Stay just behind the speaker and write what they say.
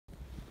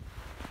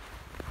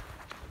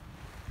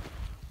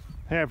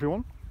Hey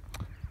everyone,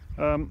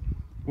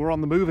 we're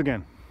on the move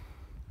again.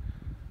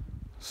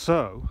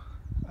 So,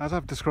 as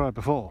I've described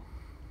before,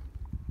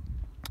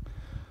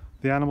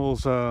 the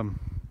animals are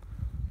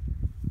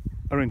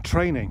in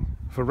training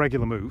for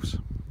regular moves,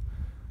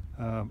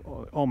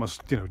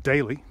 almost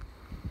daily.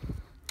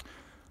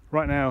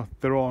 Right now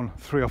they're on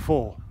 3 or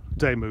 4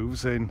 day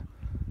moves in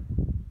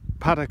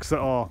paddocks that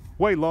are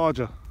way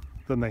larger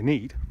than they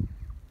need.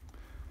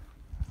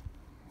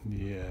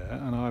 Yeah,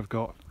 and I've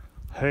got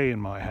hay in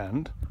my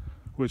hand,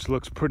 which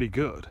looks pretty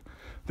good.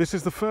 This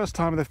is the first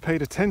time they've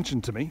paid attention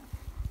to me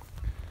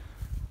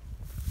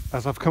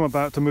as I've come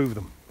about to move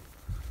them.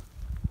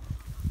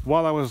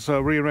 While I was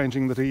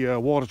rearranging the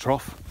water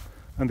trough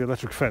and the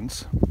electric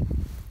fence,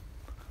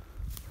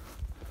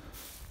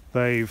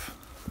 they've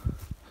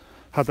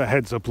had their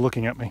heads up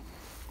looking at me.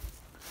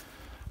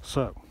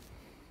 So,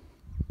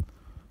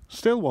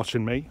 still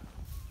watching me,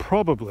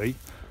 probably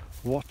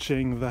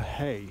watching the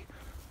hay.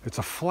 It's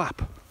a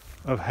flap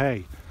of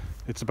hay.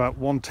 It's about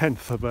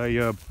 1/10 of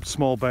a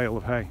small bale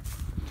of hay.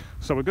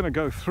 So we're going to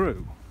go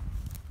through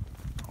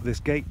this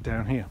gate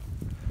down here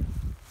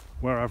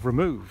where I've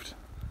removed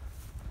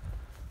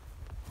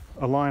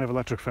a line of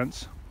electric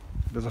fence.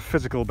 There's a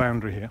physical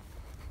boundary here,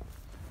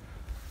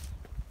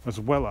 as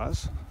well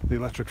as the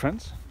electric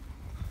fence.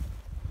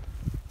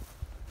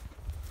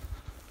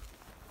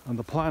 And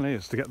the plan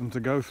is to get them to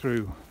go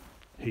through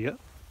here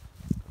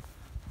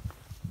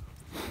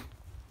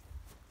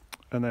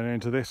and then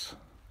into this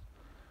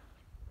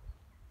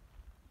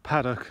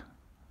paddock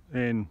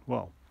in,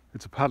 well,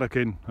 it's a paddock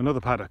in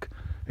another paddock.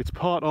 It's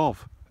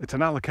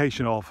an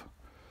allocation of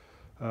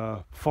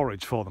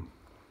forage for them.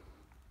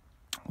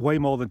 Way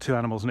more than 2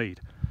 animals need.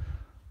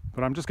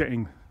 But I'm just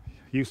getting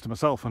used to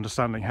myself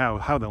understanding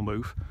how they'll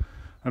move,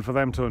 and for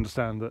them to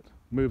understand that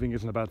moving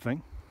isn't a bad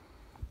thing.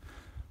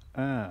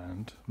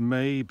 And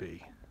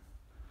maybe,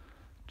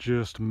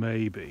 just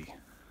maybe,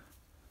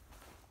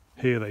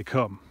 here they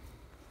come.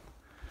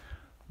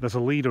 There's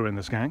a leader in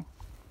this gang,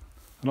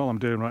 and all I'm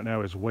doing right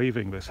now is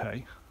waving this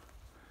hay,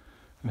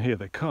 and here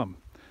they come,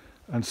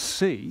 and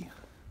see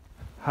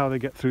how they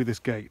get through this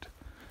gate,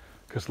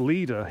 because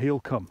leader, he'll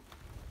come,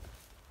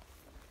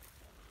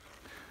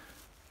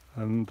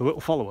 and the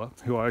little follower,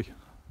 who I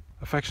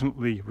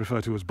affectionately refer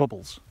to as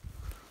Bubbles,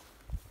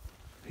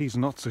 he's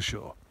not so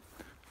sure.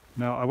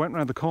 Now, I went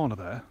round the corner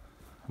there,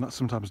 and that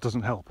sometimes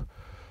doesn't help,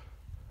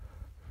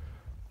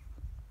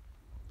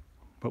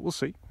 but we'll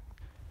see.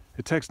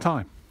 It takes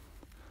time.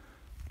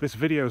 This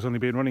video has only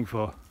been running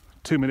for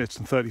 2 minutes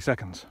and 30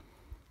 seconds.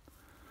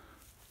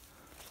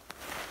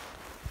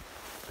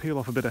 Peel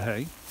off a bit of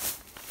hay.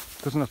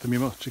 Doesn't have to be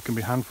much, it can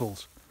be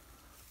handfuls.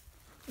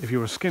 If you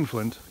were a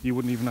skinflint, you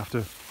wouldn't even have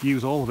to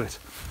use all of it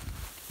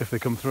if they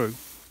come through.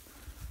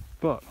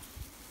 But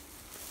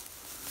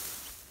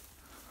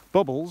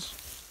Bubbles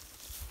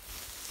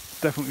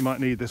definitely might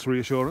need this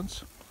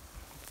reassurance.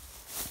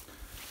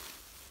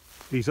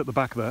 He's at the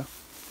back there.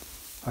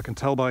 I can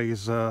tell by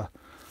his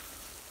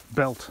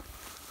belt.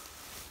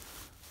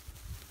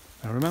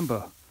 Now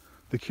remember,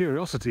 the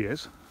curiosity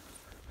is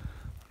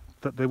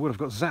that they would have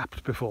got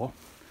zapped before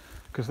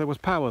because there was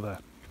power there.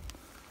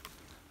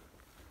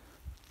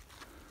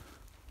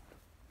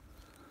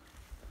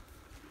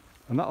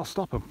 And that'll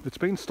stop them. It's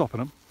been stopping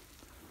them.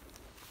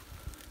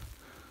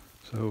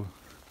 So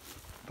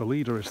the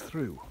leader is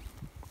through.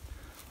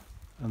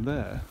 And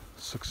there,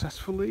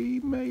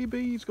 successfully,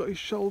 maybe, he's got his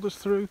shoulders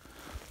through.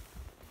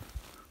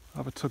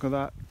 Have a tug of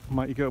that.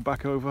 Might you go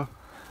back over?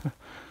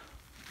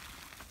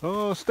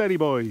 Oh, steady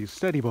boys,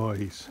 steady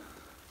boys.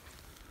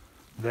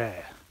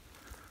 There.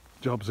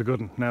 Job's a good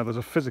one. Now there's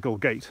a physical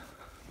gate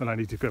that I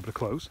need to be able to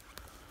close.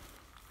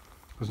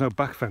 There's no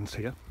back fence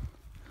here,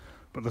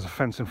 but there's a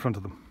fence in front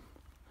of them.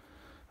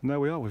 And there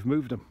we are, we've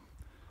moved them.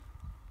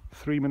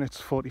 3 minutes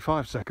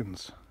 45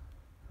 seconds.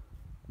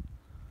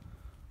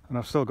 And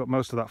I've still got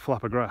most of that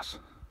flap of grass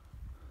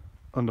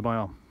under my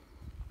arm.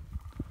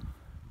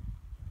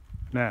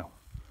 Now,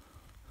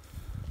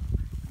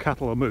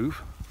 cattle will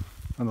move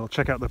and they'll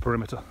check out the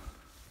perimeter.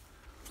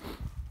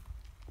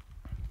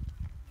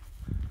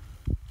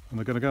 And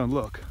they're going to go and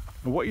look.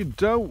 And what you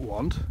don't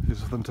want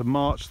is for them to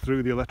march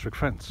through the electric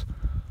fence.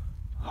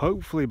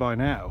 Hopefully by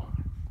now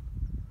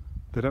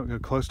they don't go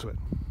close to it.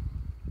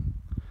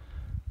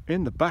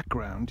 In the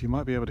background you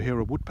might be able to hear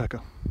a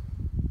woodpecker.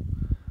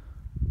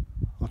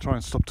 I'll try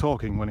and stop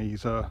talking when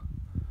he's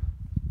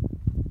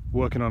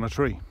working on a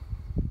tree.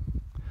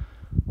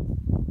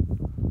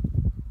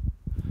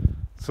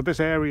 So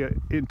this area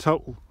in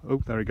total, oh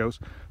there he goes,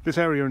 this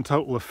area in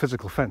total of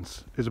physical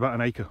fence is about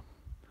 1 acre.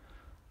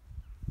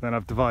 Then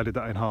I've divided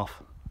that in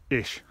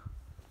half-ish.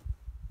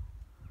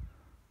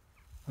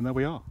 And there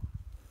we are.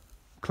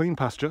 Clean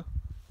pasture.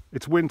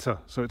 It's winter,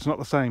 so it's not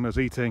the same as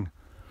eating.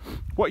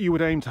 What you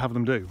would aim to have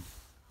them do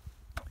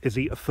is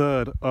eat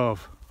 1/3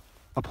 of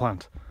a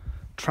plant.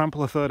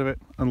 Trample 1/3 of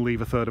it and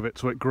leave 1/3 of it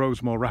so it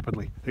grows more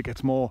rapidly. It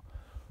gets more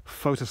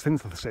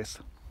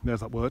photosynthesis, there's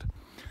that word,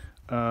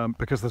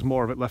 because there's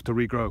more of it left to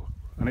regrow,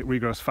 and it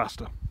regrows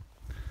faster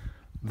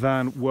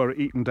than were it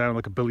eaten down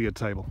like a billiard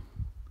table.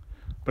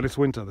 but it's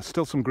winter. There's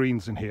still some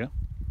greens in here,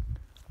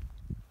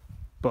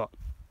 but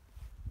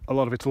a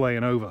lot of it's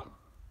laying over.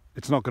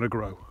 It's not going to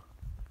grow.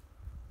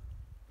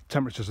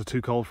 Temperatures are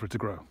too cold for it to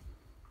grow.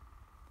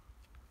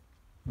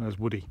 There's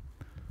Woody.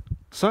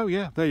 So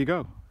yeah, there you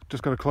go.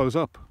 Just got to close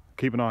up.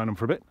 Keep an eye on them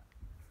for a bit.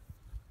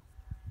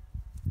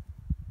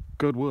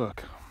 Good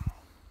work.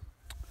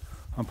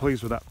 I'm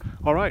pleased with that.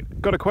 All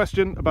right, got a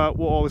question about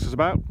what all this is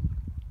about?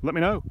 Let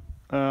me know.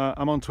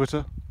 I'm on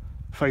Twitter,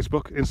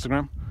 Facebook,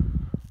 Instagram.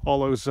 All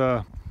those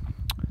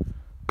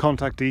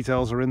contact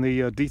details are in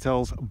the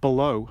details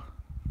below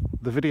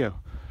the video.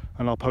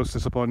 And I'll post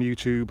this up on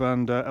YouTube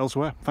and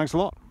elsewhere. Thanks a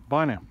lot.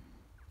 Bye now.